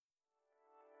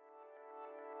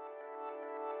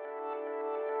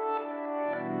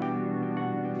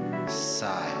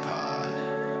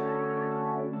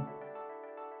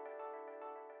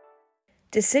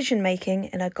decision-making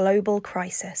in a global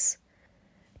crisis.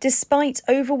 Despite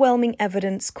overwhelming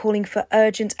evidence calling for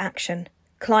urgent action,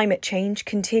 climate change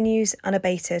continues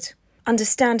unabated.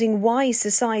 Understanding why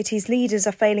society's leaders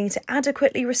are failing to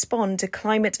adequately respond to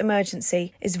climate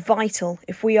emergency is vital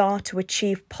if we are to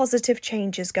achieve positive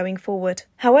changes going forward.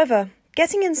 However,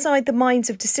 getting inside the minds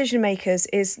of decision-makers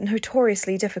is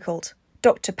notoriously difficult.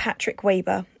 Dr. Patrick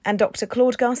Weber and Dr.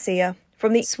 Claude Garcia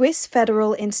from the Swiss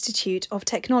Federal Institute of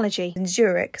Technology in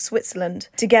Zurich, Switzerland,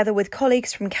 together with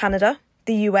colleagues from Canada,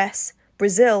 the US,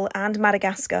 Brazil and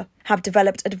Madagascar, have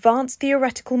developed advanced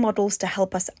theoretical models to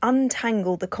help us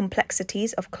untangle the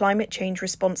complexities of climate change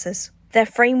responses. Their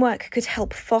framework could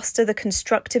help foster the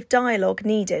constructive dialogue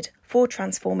needed for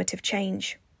transformative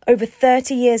change. Over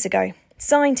 30 years ago,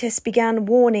 scientists began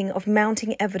warning of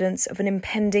mounting evidence of an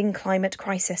impending climate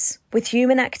crisis, with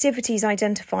human activities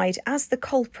identified as the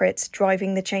culprit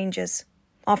driving the changes.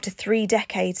 After 3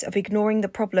 decades of ignoring the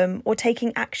problem or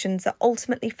taking actions that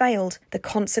ultimately failed, the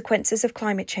consequences of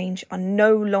climate change are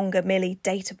no longer merely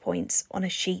data points on a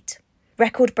sheet.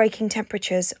 Record-breaking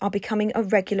temperatures are becoming a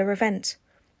regular event.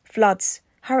 Floods,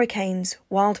 hurricanes,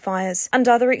 wildfires, and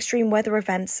other extreme weather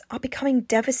events are becoming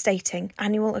devastating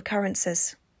annual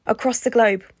occurrences. Across the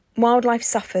globe, wildlife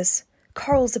suffers,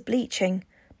 corals are bleaching,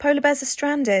 polar bears are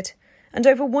stranded, and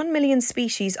over 1 million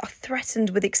species are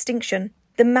threatened with extinction.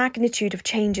 The magnitude of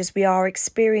changes we are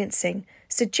experiencing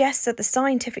suggests that the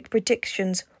scientific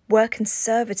predictions were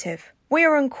conservative. We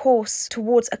are on course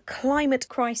towards a climate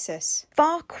crisis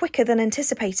far quicker than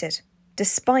anticipated.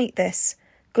 Despite this,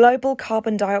 global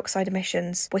carbon dioxide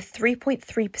emissions were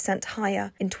 3.3%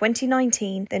 higher in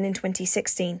 2019 than in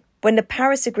 2016, when the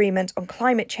Paris Agreement on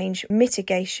climate change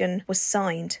mitigation was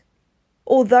signed.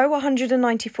 Although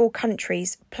 194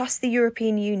 countries, plus the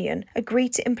European Union,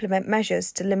 agreed to implement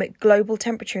measures to limit global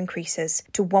temperature increases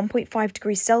to 1.5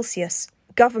 degrees Celsius,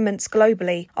 governments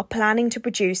globally are planning to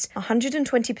produce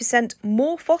 120%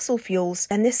 more fossil fuels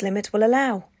than this limit will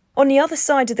allow. On the other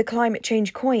side of the climate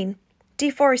change coin,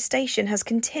 deforestation has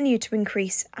continued to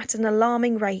increase at an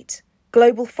alarming rate.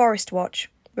 Global Forest Watch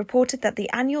reported that the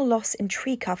annual loss in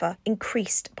tree cover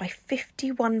increased by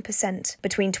 51%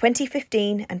 between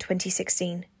 2015 and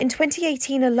 2016. In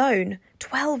 2018 alone,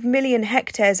 12 million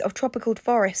hectares of tropical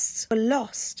forests were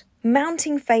lost.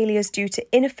 Mounting failures due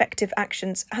to ineffective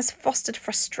actions has fostered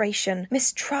frustration,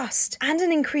 mistrust, and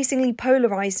an increasingly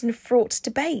polarised and fraught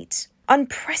debate.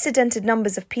 Unprecedented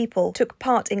numbers of people took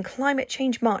part in climate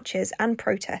change marches and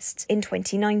protests in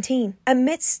 2019.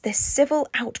 Amidst this civil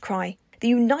outcry, the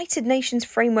United Nations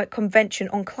Framework Convention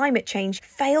on Climate Change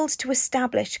failed to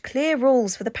establish clear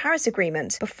rules for the Paris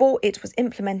Agreement before it was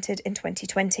implemented in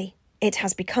 2020. It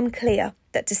has become clear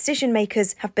that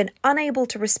decision-makers have been unable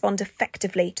to respond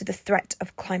effectively to the threat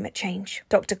of climate change.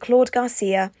 Dr. Claude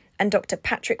Garcia and Dr.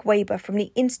 Patrick Weber from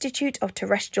the Institute of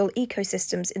Terrestrial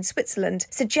Ecosystems in Switzerland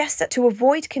suggest that to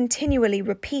avoid continually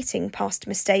repeating past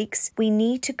mistakes, we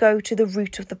need to go to the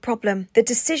root of the problem, the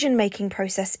decision-making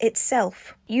process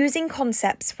itself. Using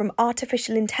concepts from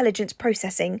artificial intelligence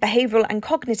processing, behavioural and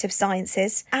cognitive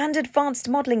sciences, and advanced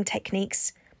modelling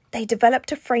techniques, they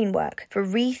developed a framework for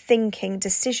rethinking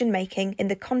decision-making in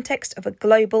the context of a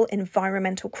global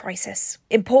environmental crisis.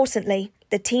 Importantly,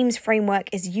 the team's framework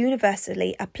is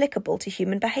universally applicable to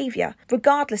human behaviour,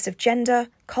 regardless of gender,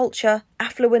 culture,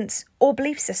 affluence, or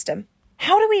belief system.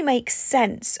 How do we make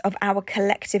sense of our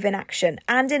collective inaction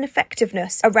and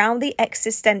ineffectiveness around the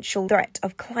existential threat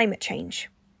of climate change?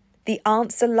 The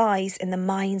answer lies in the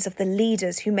minds of the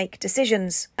leaders who make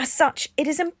decisions. As such, it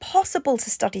is impossible to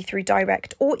study through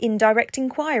direct or indirect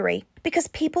inquiry, because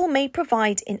people may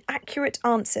provide inaccurate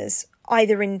answers,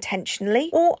 either intentionally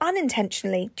or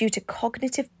unintentionally due to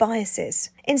cognitive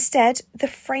biases. Instead, the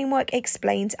framework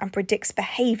explains and predicts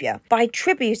behaviour by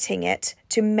attributing it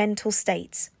to mental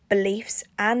states, beliefs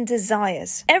and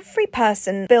desires. Every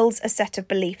person builds a set of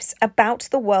beliefs about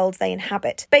the world they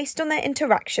inhabit based on their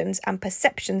interactions and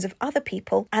perceptions of other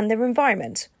people and their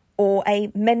environment, or a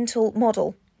mental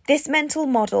model. This mental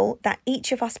model that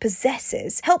each of us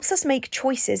possesses helps us make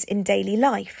choices in daily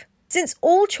life. Since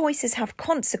all choices have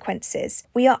consequences,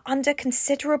 we are under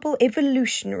considerable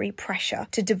evolutionary pressure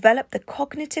to develop the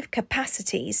cognitive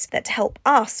capacities that help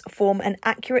us form an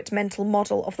accurate mental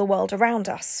model of the world around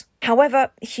us.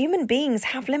 However, human beings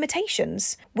have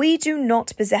limitations. We do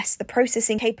not possess the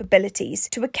processing capabilities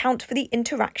to account for the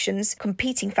interactions,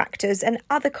 competing factors, and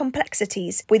other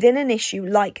complexities within an issue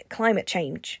like climate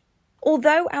change.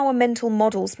 Although our mental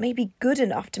models may be good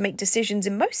enough to make decisions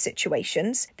in most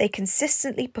situations, they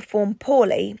consistently perform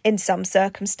poorly in some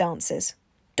circumstances.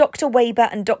 Dr. Weber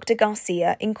and Dr.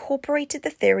 Garcia incorporated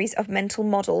the theories of mental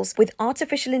models with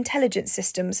artificial intelligence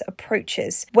systems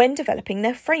approaches when developing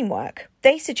their framework.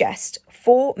 They suggest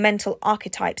 4 mental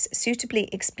archetypes suitably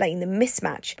explain the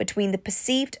mismatch between the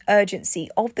perceived urgency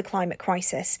of the climate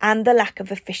crisis and the lack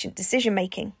of efficient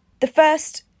decision-making. The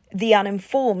first, the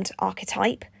uninformed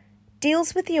archetype,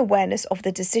 deals with the awareness of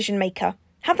the decision-maker.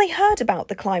 Have they heard about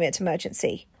the climate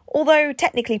emergency? Although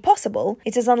technically possible,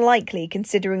 it is unlikely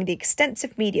considering the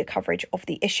extensive media coverage of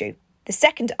the issue. The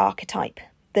second archetype,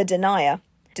 the denier,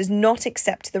 does not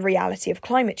accept the reality of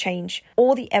climate change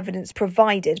or the evidence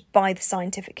provided by the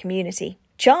scientific community.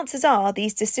 Chances are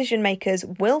these decision makers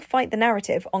will fight the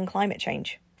narrative on climate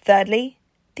change. Thirdly,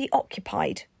 the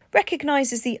occupied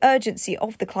recognises the urgency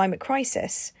of the climate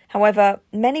crisis. However,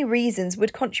 many reasons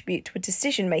would contribute to a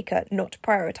decision maker not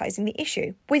prioritising the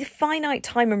issue. With finite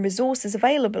time and resources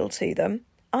available to them,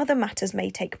 other matters may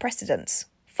take precedence.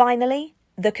 Finally,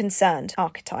 the concerned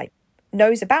archetype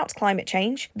knows about climate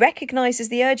change, recognises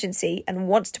the urgency and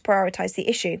wants to prioritise the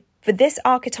issue. For this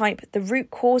archetype, the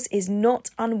root cause is not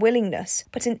unwillingness,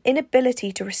 but an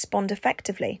inability to respond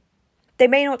effectively. They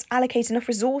may not allocate enough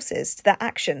resources to their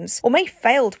actions or may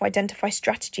fail to identify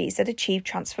strategies that achieve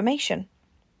transformation.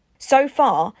 So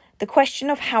far, the question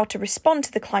of how to respond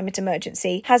to the climate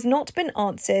emergency has not been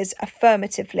answered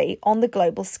affirmatively on the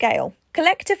global scale.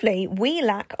 Collectively, we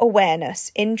lack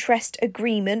awareness, interest,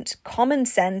 agreement, common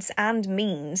sense, and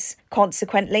means.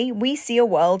 Consequently, we see a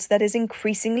world that is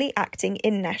increasingly acting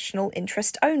in national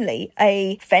interest only,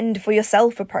 a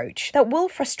fend-for-yourself approach that will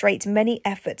frustrate many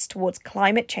efforts towards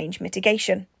climate change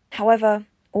mitigation. However,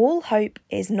 all hope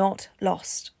is not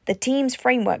lost. The team's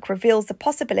framework reveals the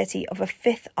possibility of a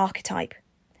 5th archetype,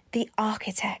 the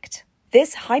architect.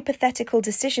 This hypothetical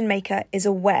decision-maker is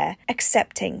aware,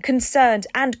 accepting, concerned,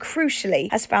 and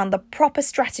crucially has found the proper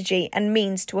strategy and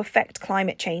means to affect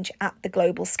climate change at the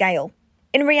global scale.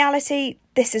 In reality,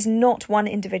 this is not one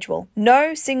individual.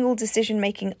 No single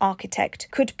decision-making architect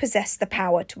could possess the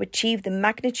power to achieve the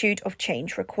magnitude of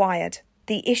change required.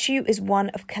 The issue is one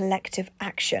of collective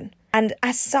action. And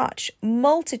as such,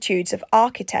 multitudes of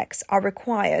architects are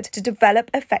required to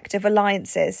develop effective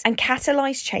alliances and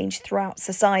catalyse change throughout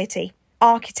society.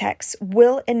 Architects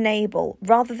will enable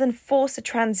rather than force a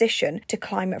transition to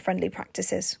climate-friendly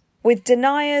practices. With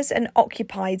deniers and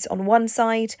occupieds on one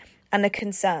side and the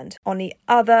concerned on the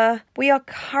other, we are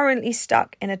currently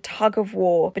stuck in a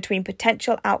tug-of-war between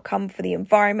potential outcome for the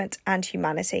environment and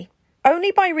humanity.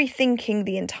 Only by rethinking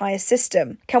the entire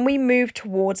system can we move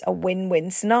towards a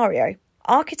win-win scenario.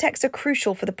 Architects are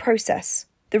crucial for the process.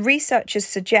 The researchers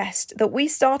suggest that we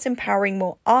start empowering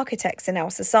more architects in our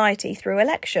society through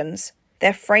elections.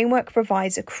 Their framework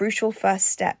provides a crucial first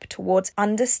step towards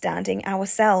understanding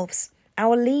ourselves,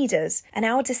 our leaders, and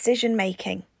our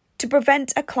decision-making. To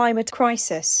prevent a climate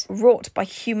crisis wrought by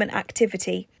human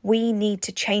activity, we need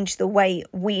to change the way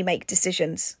we make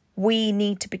decisions. We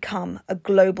need to become a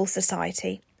global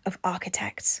society of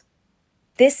architects.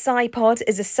 This SciPod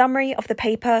is a summary of the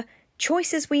paper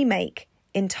Choices We Make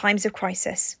in Times of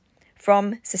Crisis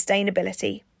from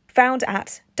Sustainability, found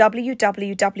at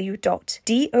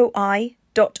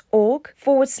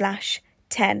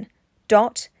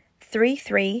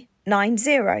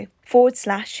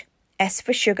www.doi.org/10.3390/S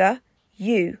for sugar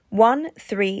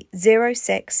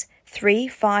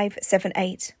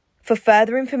U13063578. For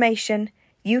further information,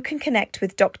 you can connect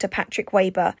with Dr. Patrick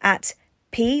Weber at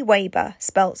P. Weber,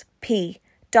 spelt P-W-A-E,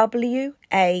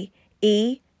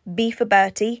 B for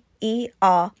Bertie,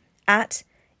 E-R, at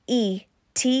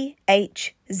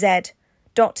ethz.ch,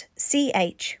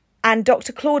 and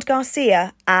Dr. Claude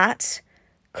Garcia at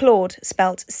Claude,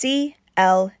 spelt C-L-A-U-D-E,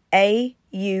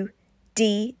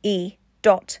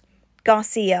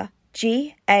 Garcia,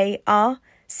 G-A-R-C-I-A,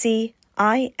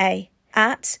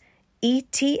 at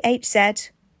ethz.usys.ch.